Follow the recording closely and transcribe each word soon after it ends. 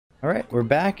All right, we're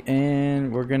back,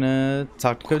 and we're gonna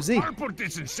talk to Coach Z. I'll put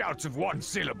this in shouts of one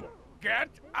syllable. Get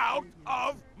out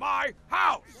of my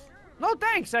house! No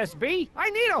thanks, SB.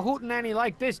 I need a hootenanny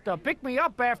like this to pick me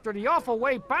up after the awful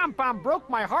way Pam Pam broke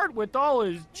my heart with all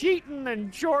his cheating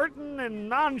and shorting and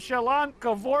nonchalant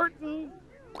cavorting.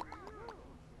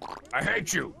 I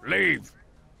hate you. Leave.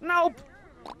 Nope.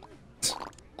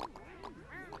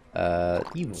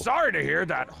 Evil. Sorry to hear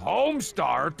that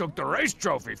Homestar took the race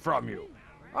trophy from you.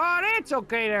 Oh, that's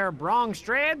okay there,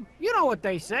 Brongstrad. You know what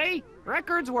they say.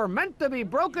 Records were meant to be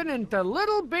broken into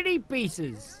little bitty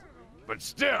pieces. But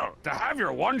still, to have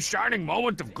your one shining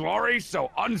moment of glory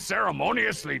so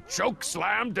unceremoniously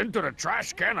choke-slammed into the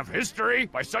trash can of history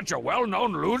by such a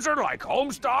well-known loser like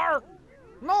Homestar?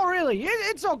 No, really,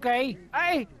 it's okay.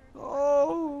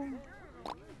 Oh...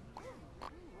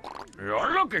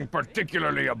 You're looking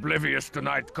particularly oblivious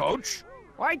tonight, Coach.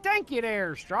 Why, thank you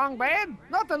there, Strong Bad.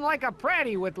 Nothing like a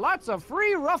pratty with lots of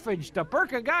free roughage to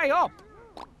perk a guy up.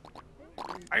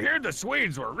 I hear the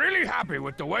Swedes were really happy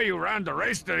with the way you ran the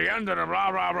race to the end of the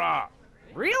rah-rah-rah.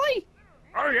 Really?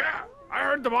 Oh, yeah. I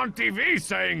heard them on TV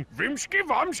saying, Vimsky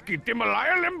Vomsky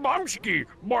Timalaya Limbomsky,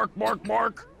 bork, bork,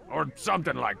 bork, or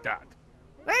something like that.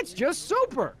 That's just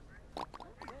super.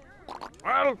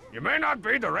 Well, you may not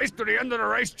be the race to the end of the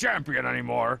race champion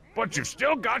anymore, but you've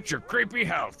still got your creepy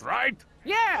health, right?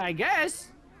 Yeah, I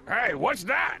guess. Hey, what's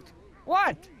that?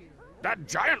 What? That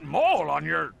giant mole on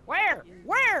your... Where?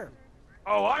 Where?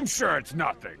 Oh, I'm sure it's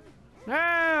nothing.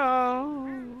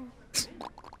 Oh.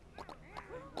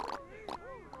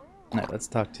 All right, let's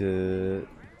talk to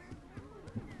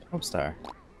Homestar.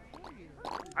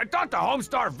 I thought the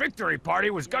Homestar victory party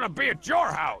was gonna be at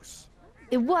your house.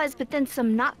 It was, but then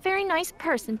some not very nice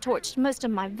person torched most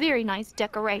of my very nice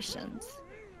decorations.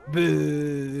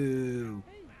 Boo.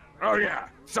 Oh yeah,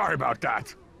 sorry about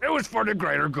that. It was for the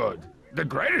greater good. The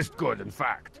greatest good, in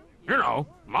fact. You know,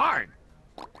 mine.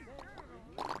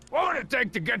 What would it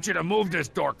take to get you to move this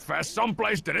dork fest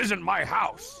someplace that isn't my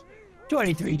house?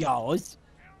 $23.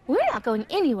 We're not going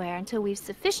anywhere until we've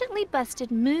sufficiently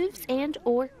busted moves and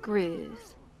or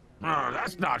grooves. Oh,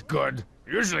 that's not good.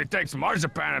 Usually takes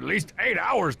Marzipan at least 8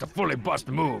 hours to fully bust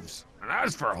moves. And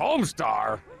as for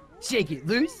Homestar... Shake it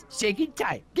loose, shake it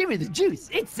tight. Give me the juice.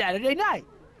 It's Saturday night.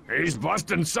 He's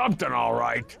busting something, all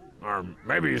right. Or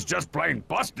maybe he's just plain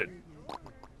busted.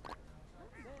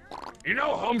 You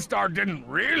know Homestar didn't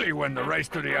really win the race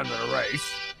to the end of the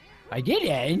race. I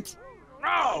didn't.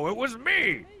 No, it was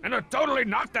me, in a totally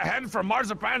knock the head from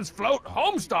Marzipan's float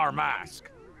Homestar mask.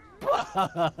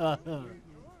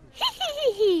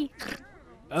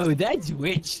 Oh, that's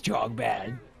rich, Strong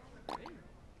Man.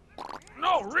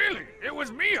 No, really, it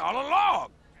was me all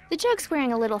along. The joke's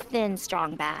wearing a little thin,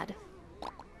 Strong Bad.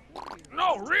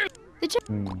 No, really. The joke.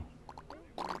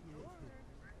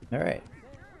 All right.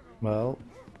 Well,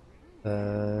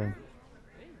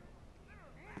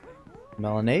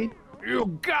 Melonade?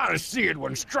 You gotta see it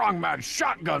when Strongman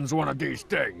shotguns one of these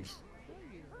things.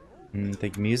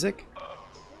 Think music?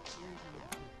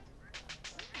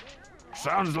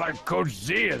 Sounds like Coach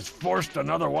Z has forced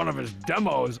another one of his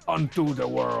demos onto the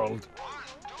world.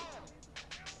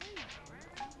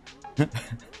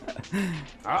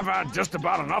 I've had just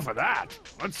about enough of that.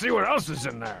 Let's see what else is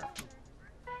in there.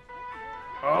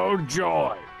 Oh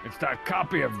joy, it's that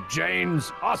copy of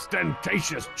Jane's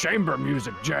ostentatious chamber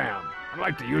music jam. I'd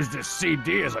like to use this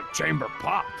CD as a chamber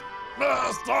pot.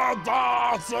 Mr.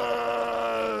 Darcy!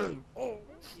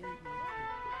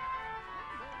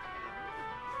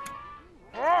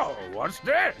 Oh, what's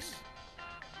this?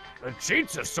 The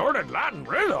cheats assorted Latin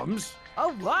rhythms?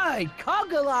 All right,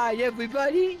 conga line,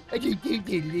 everybody.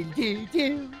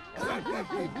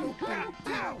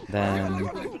 Then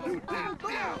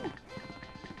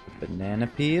banana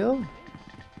peel.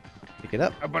 Pick it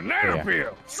up. A banana Yeah.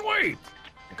 peel! Sweet!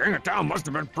 The King of Town must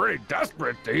have been pretty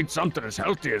desperate to eat something as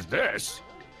healthy as this.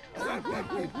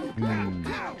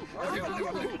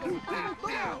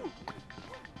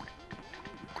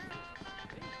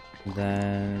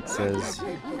 Then it says,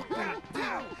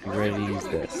 you ready to use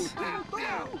this.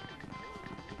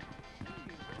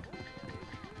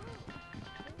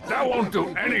 That won't do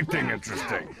anything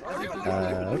interesting.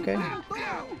 Okay.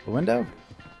 The window?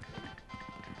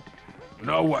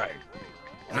 No way.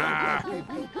 Nah.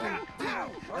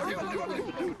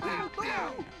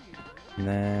 And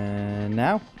then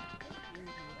now?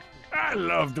 I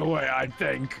love the way I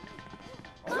think.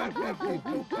 Hey!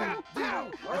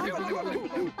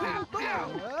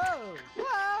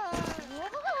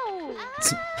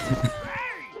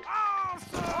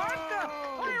 Awesome!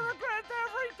 I regret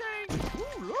everything!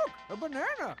 Ooh, look! A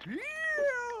banana!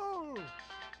 Ew!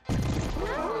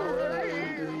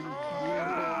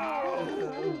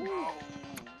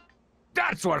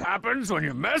 That's what happens when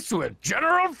you mess with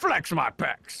General Flex My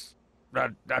Pecs.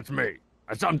 That's me.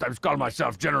 I sometimes call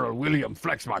myself General William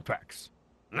Flex My Pecs.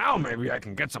 Now maybe I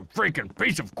can get some freaking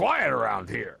peace of quiet around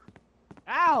here.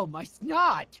 Ow, my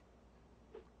snot!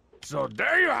 So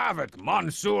there you have it,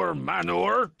 Monsieur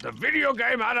Manure, the video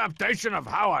game adaptation of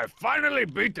how I finally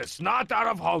beat the snot out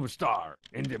of Homestar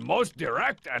in the most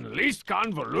direct and least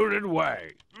convoluted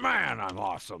way. Man, I'm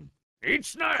awesome. Eat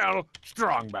snail,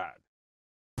 strong bad.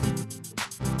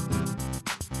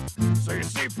 So you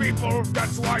see, people,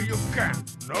 that's why you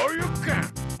can't. No, you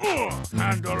can't.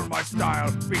 Handle my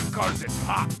style because it's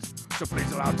hot. So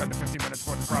please allow 10 to 15 minutes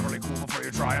for it to properly cool before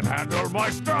you try and handle my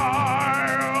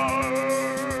style.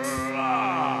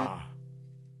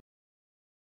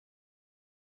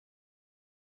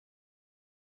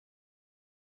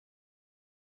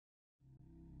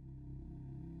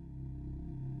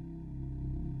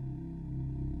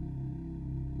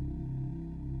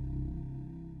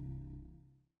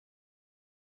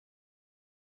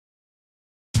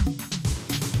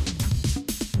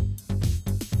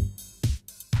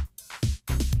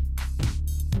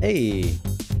 Hey,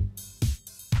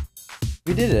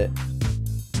 we did it.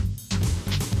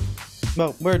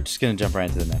 Well, we're just gonna jump right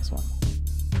into the next one.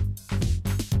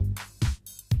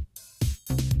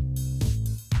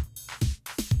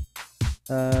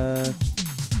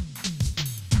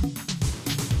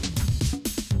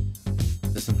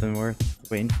 Is there something worth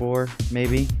waiting for,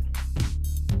 maybe?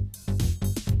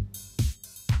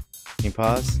 Can you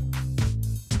pause?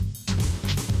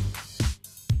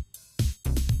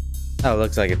 Oh, it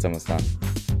looks like it's almost done.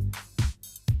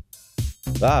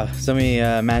 Wow, so many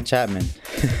Matt Chapman.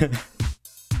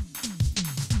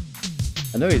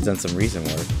 I know he's done some recent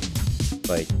work,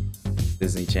 like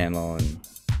Disney Channel and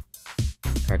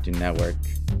Cartoon Network.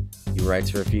 He writes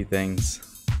for a few things,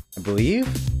 I believe.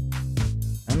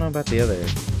 I don't know about the other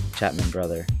Chapman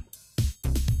brother.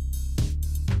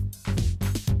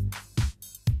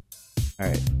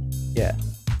 Alright, yeah.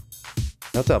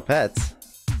 Hotel Pets.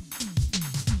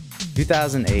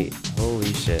 2008.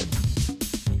 Holy shit.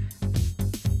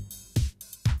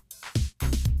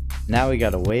 Now we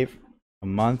gotta wait a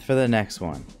month for the next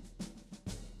one.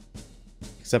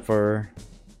 Except for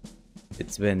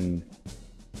it's been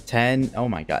 10, oh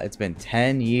my god, it's been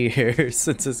 10 years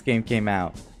since this game came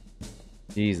out.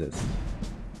 Jesus.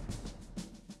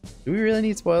 Do we really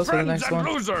need spoils for the next one?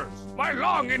 Friends and losers, my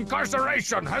long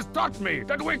incarceration has taught me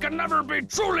that we can never be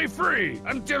truly free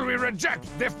until we reject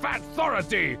the fat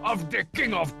authority of the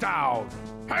King of Town.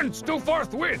 Hence, to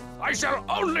forthwith, I shall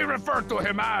only refer to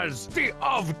him as the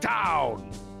of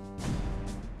Town.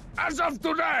 As of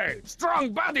today,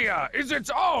 Strong Badia is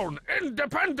its own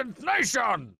independent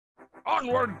nation.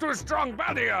 Onward to Strong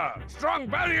Badia! Strong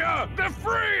Badia the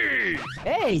Free!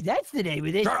 Hey, that's the name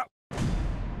of this. Shut up.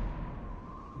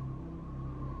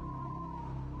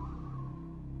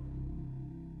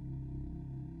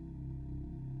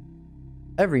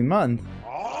 Every month?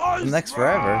 The next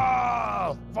forever.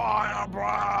 Fire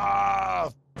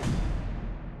breath!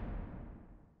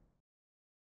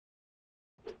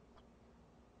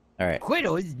 Alright.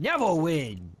 Quitters never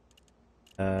win.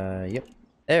 Yep.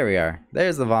 There we are.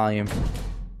 There's the volume.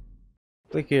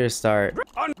 Click here to start.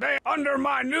 Under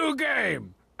my new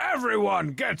game,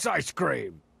 everyone gets ice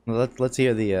cream. Let's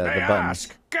hear the They buttons.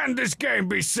 ask, can this game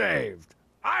be saved?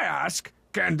 I ask,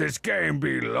 can this game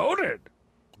be loaded?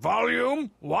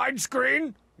 Volume,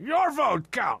 widescreen, your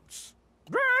vote counts.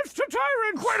 That's the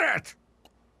tyrant. Quit it!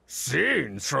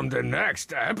 Scenes from the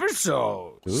next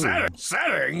episode.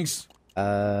 Settings.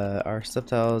 Our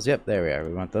subtitles. Yep, there we are.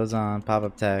 We want those on.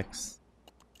 Pop-up text.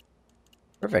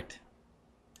 Perfect.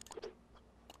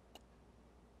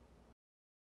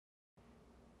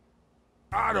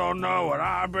 I don't know what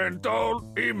I've been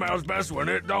told. Email's best when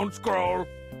it don't scroll.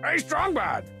 Hey,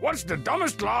 Strongbad, what's the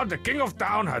dumbest law the King of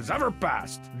Town has ever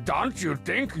passed? Don't you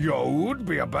think you would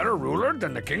be a better ruler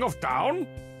than the King of Town?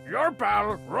 Your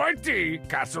pal, Roy T.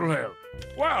 Castle Hill.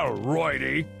 Well, Roy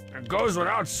D., it goes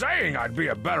without saying I'd be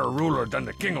a better ruler than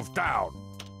the King of Town.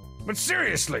 But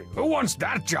seriously, who wants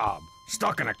that job?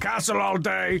 Stuck in a castle all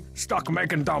day? Stuck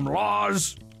making dumb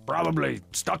laws? Probably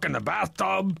stuck in the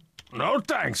bathtub? No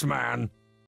thanks, man.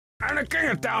 And the King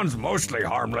of Town's mostly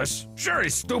harmless. Sure,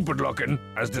 he's stupid looking,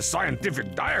 as the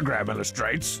scientific diagram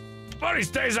illustrates. But he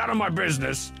stays out of my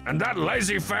business, and that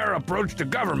laissez-faire approach to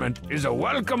government is a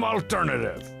welcome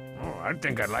alternative. Oh, I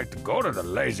think I'd like to go to the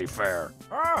laissez-faire.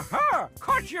 Aha!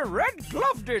 Caught you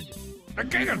red-gloved! The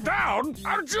King of Town?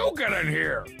 How'd you get in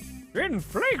here? In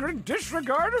flagrant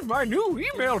disregard of my new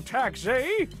email tax,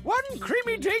 eh? One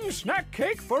creamy ding snack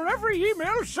cake for every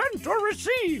email sent or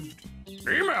received.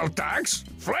 Email tax?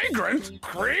 Flagrant?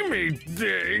 Creamy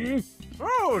ding?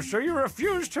 Oh, so you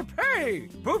refuse to pay?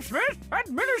 Poopsmith,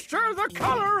 administer the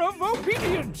collar of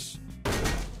obedience.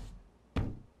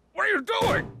 What are you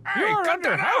doing? Hey, You're cut under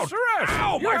that house out! arrest.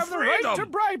 Ow, You my have the right to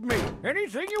freedom! bribe me.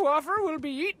 Anything you offer will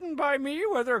be eaten by me,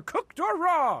 whether cooked or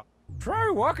raw. Try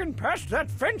walking past that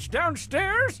fence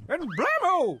downstairs, and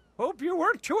blammo! Hope you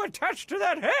weren't too attached to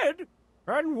that head.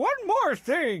 And one more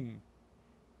thing.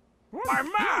 My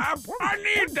map! I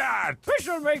need that!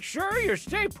 This'll make sure you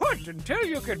stay put until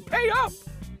you can pay up.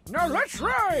 Now let's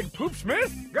ride,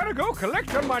 Poopsmith. Gotta go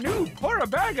collect on my new pour a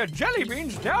bag of jelly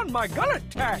beans down my gullet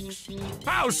tax.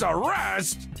 House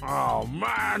arrest? Oh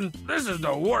man, this is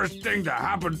the worst thing to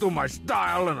happen to my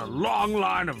style in a long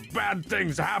line of bad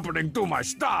things happening to my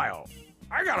style.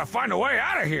 I gotta find a way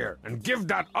out of here and give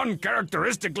that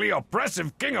uncharacteristically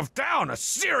oppressive king of town a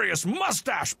serious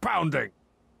mustache pounding.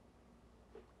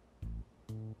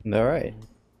 All right.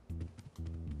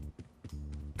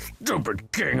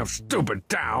 Stupid king of stupid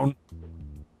town.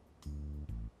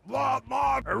 What,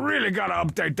 Mom? I really gotta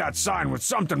update that sign with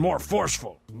something more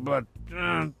forceful, but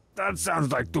that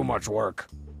sounds like too much work.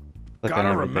 Click on Gotta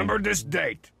everything. remember this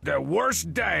date, the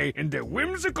worst day in the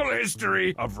whimsical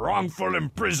history of wrongful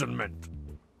imprisonment.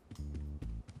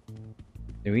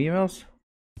 New emails?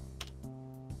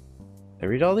 I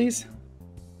read all these?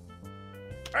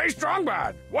 Hey,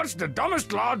 Strongbad, what's the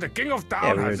dumbest law the king of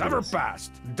town we has already ever did this.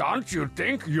 passed? Don't you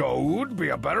think you would be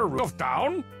a better ruler of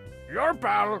town? Your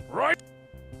pal, Roy.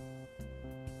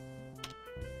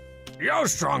 Yo,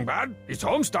 Strongbad, is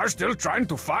Homestar still trying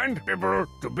to find people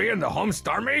to be in the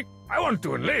Homestarmy? I want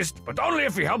to enlist, but only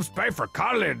if he helps pay for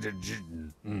college.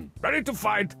 Ready to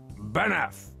fight, Ben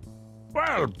F.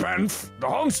 Well, Benf, the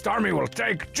Homestarmy will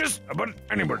take just about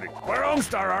anybody. Where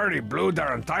Homestar already blew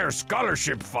their entire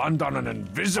scholarship fund on an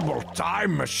invisible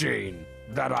time machine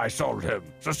that I sold him.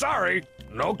 So sorry,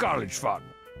 no college fund.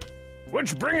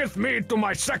 Which bringeth me to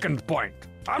my second point.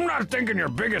 I'm not thinking your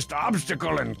biggest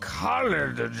obstacle in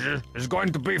college is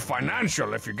going to be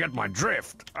financial, if you get my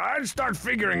drift. I'd start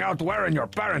figuring out where in your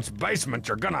parents' basement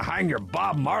you're gonna hang your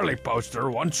Bob Marley poster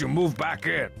once you move back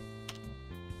in.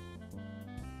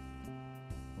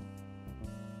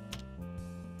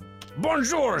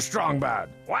 Bonjour, Strongbad.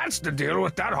 What's the deal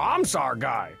with that Homsar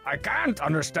guy? I can't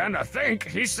understand a thing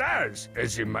he says.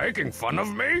 Is he making fun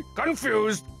of me?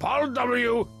 Confused. Paul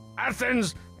W.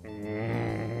 Athens.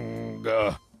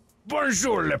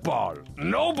 Bonjour, Le Paul.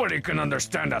 Nobody can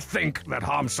understand a think that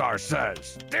Homsar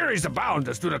says. Theories abound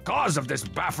as to the cause of this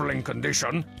baffling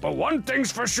condition, but one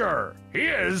thing's for sure. He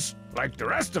is, like the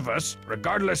rest of us,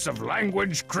 regardless of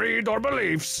language, creed, or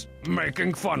beliefs,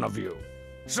 making fun of you.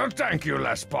 So thank you,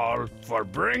 Les Paul, for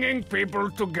bringing people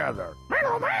together.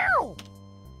 Meow, meow.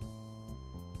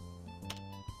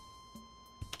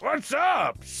 What's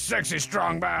up, sexy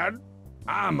Strongbad?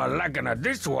 I'm a-looking at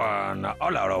this one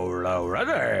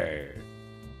already.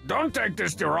 Don't take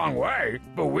this the wrong way,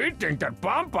 but we think that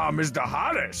Pom Pom is the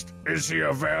hottest. Is he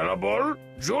available?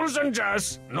 Jules and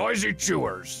Jess, noisy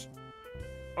chewers.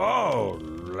 Oh,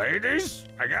 ladies,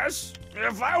 I guess?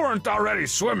 If I weren't already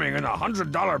swimming in a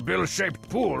 $100 bill-shaped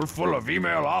pool full of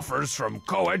email offers from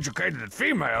co-educated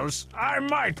females, I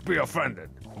might be offended.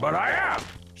 But I am.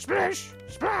 Splish,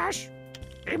 splash,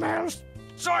 emails.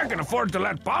 So I can afford to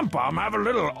let Pom Pom have a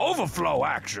little overflow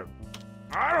action.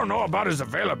 I don't know about his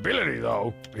availability,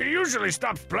 though. He usually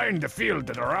stops playing the field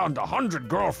at around 100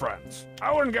 girlfriends.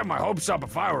 I wouldn't get my hopes up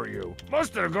if I were you.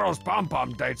 Most of the girls'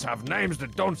 pom-pom dates have names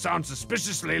that don't sound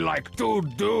suspiciously like two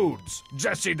dudes.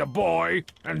 Jesse the boy,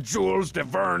 and Jules the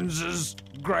Verns'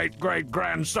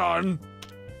 great-great-grandson.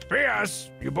 P.S.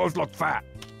 You both look fat.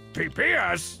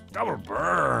 P.S. Double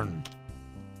burn.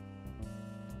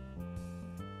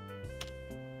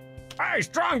 Hey,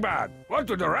 Strongbad, what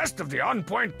do the rest of the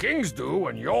On-Point Kings do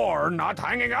when you're not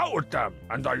hanging out with them?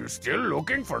 And are you still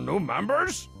looking for new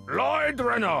members? Lloyd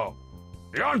Renault.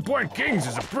 The On-Point Kings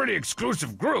is a pretty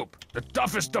exclusive group. The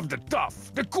toughest of the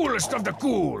tough, the coolest of the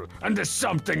cool, and the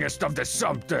somethingest of the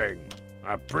something.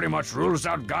 That pretty much rules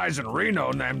out guys in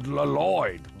Reno named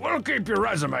Lloyd. We'll keep your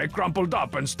resume crumpled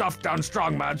up and stuffed down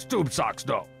Strongmad's tube socks,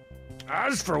 though.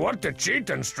 As for what the Cheat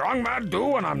and Strongman do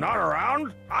when I'm not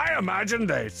around, I imagine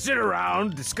they sit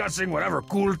around discussing whatever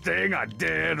cool thing I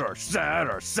did or said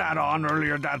or sat on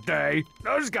earlier that day.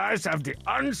 Those guys have the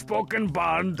unspoken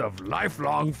bond of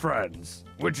lifelong friends,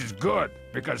 which is good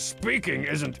because speaking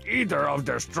isn't either of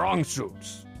their strong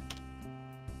suits.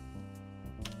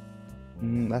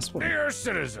 That's what. Dear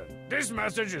citizen, this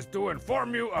message is to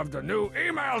inform you of the new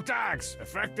email tax,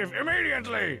 effective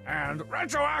immediately and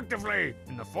retroactively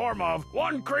in the form of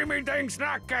 1 creamy ding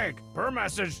snack cake per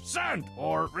message sent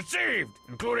or received,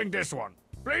 including this one.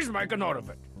 Please make a note of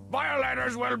it.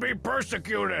 Violators will be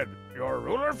persecuted. Your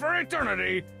ruler for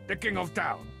eternity, the King of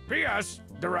Town. P.S.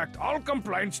 Direct all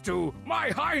complaints to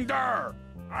my hinder.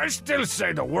 I still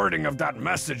say the wording of that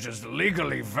message is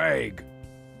legally vague.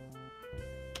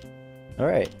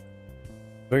 Alright.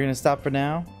 We're gonna stop for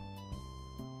now.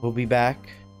 We'll be back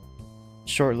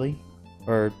shortly.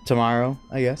 Or tomorrow,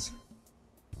 I guess.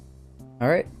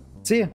 Alright. See ya.